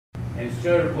and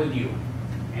serve with you.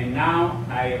 And now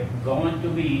I am going to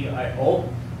be, I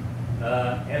hope,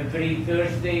 every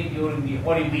Thursday during the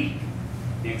Holy Week.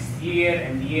 Next year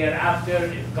and the year after,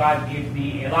 if God gives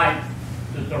me a life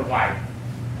to survive.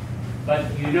 But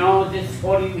you know, this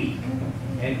Holy Week,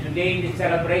 and today the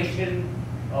celebration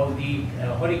of the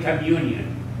Holy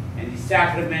Communion, and the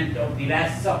sacrament of the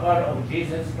Last Supper of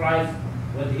Jesus Christ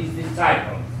with his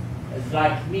disciples. It's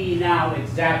like me now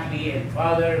exactly, and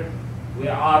Father, we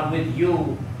are with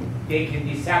you, taking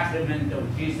the sacrament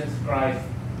of Jesus Christ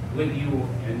with you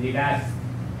in the Last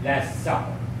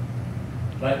Supper.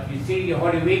 But you see, the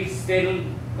Holy Week still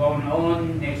going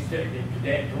on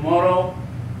tomorrow.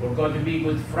 We're going to be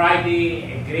Good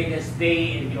Friday, a greatest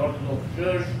day in the Orthodox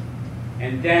Church,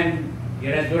 and then the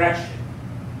resurrection,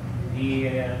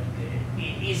 the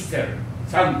Easter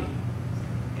Sunday.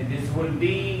 And this will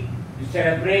be to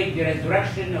celebrate the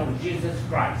resurrection of Jesus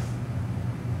Christ.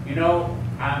 You know,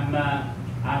 I'm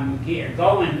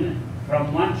going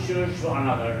from one church to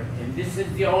another, and this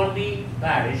is the only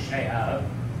parish I have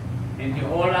in the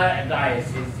whole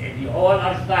diocese, in the whole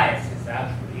archdiocese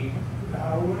actually.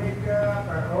 La única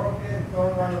parroquia en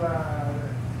toda la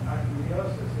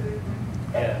arquidiócesis.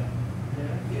 Yeah.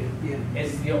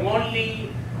 It's the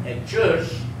only church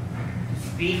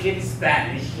speaking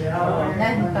Spanish.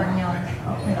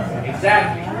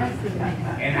 Exactly.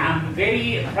 And I'm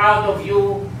very proud of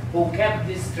you who kept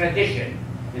this tradition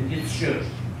in this church.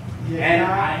 And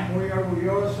I'm muy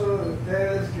orgulloso de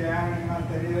ustedes que han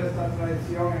mantenido esta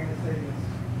tradición en esta iglesia.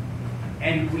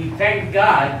 And we thank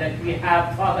God that we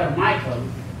have Father Michael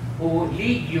who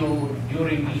lead you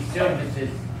during these services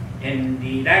in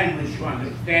the language you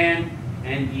understand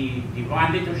and the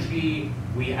divine liturgy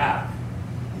we have.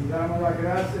 Y damos las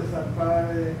gracias al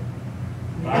Padre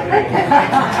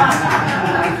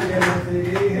que nos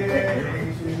dirige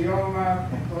en su idioma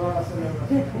en toda la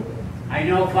celebración. I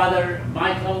know Father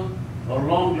Michael a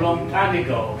long time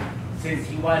ago, since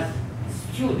he was a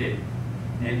student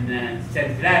in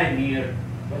St. Vladimir.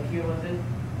 What year was it?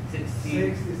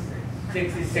 66.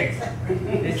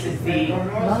 This is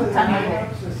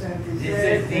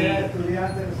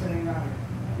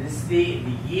the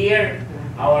year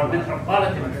our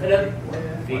Metropolitan Philip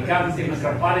becomes the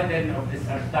Metropolitan of this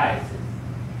archdiocese.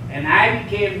 And I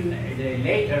became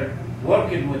later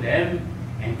working with him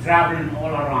and traveling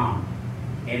all around.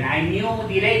 And I knew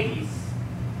the ladies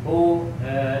who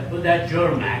that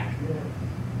Jermac,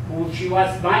 who she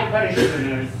was my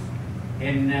parishioners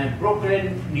in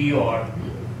Brooklyn, New York,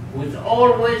 who's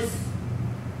always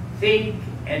think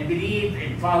and believe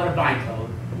in Father Michael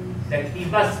that he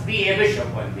must be a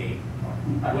bishop one day.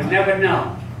 We'll never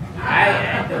know.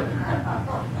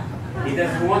 He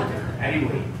doesn't want to.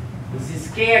 Anyway, he's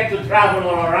scared to travel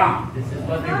all around. This is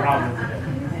what the problem with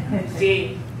him.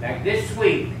 See, like this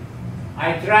week,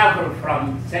 I traveled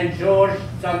from St. George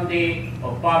Sunday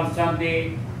or Palm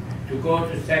Sunday to go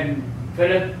to St.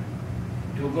 Philip,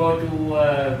 to go to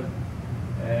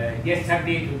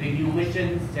yesterday to the new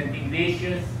mission, St.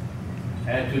 Ignatius.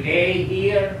 Today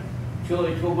here,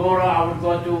 tomorrow I will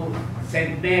go to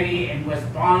St. Mary in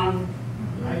West Palm.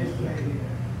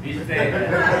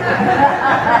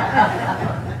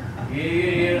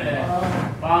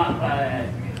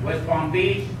 West Palm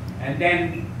Beach, and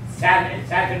then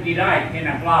Saturday night, 10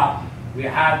 o'clock, we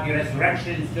have the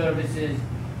resurrection services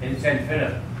in St.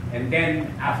 Philip. And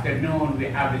then afternoon, we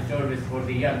have a service for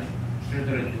the young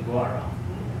children to go around.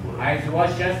 I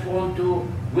just want to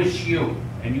wish you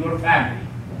and your family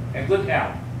a good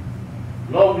health,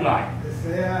 long life.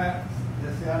 Desear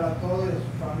a todos y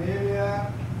su familia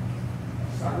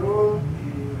salud y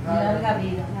larga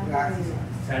vida. Gracias.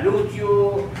 Salute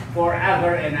you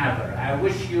forever and ever. I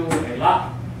wish you a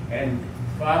lot. And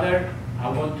Father, I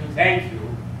want to thank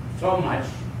you so much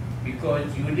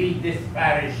because you lead this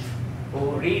parish.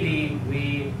 Who really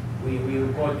we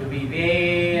are going to be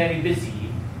very busy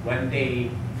one day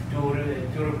to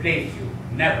replace you.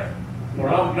 Never. For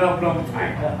a long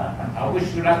time. I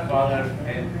wish you luck, Father,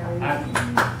 and happy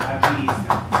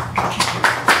Easter.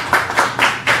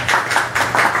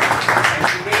 And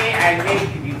today I made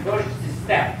the first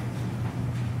step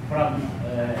from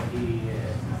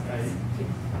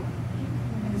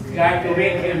this guy to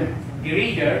make him the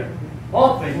reader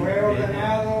open.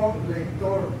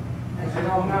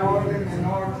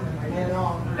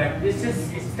 That this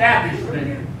is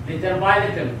establishment, little by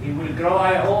little. He will grow,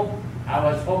 I hope. I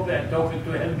was talking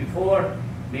to him before,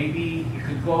 maybe he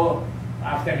could go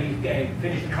after he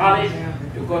finished college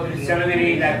to go to the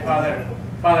seminary like Father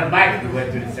Michael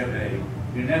went to the seminary.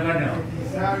 You never know.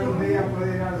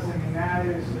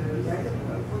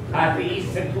 Happy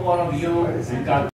Easter to all of you, and God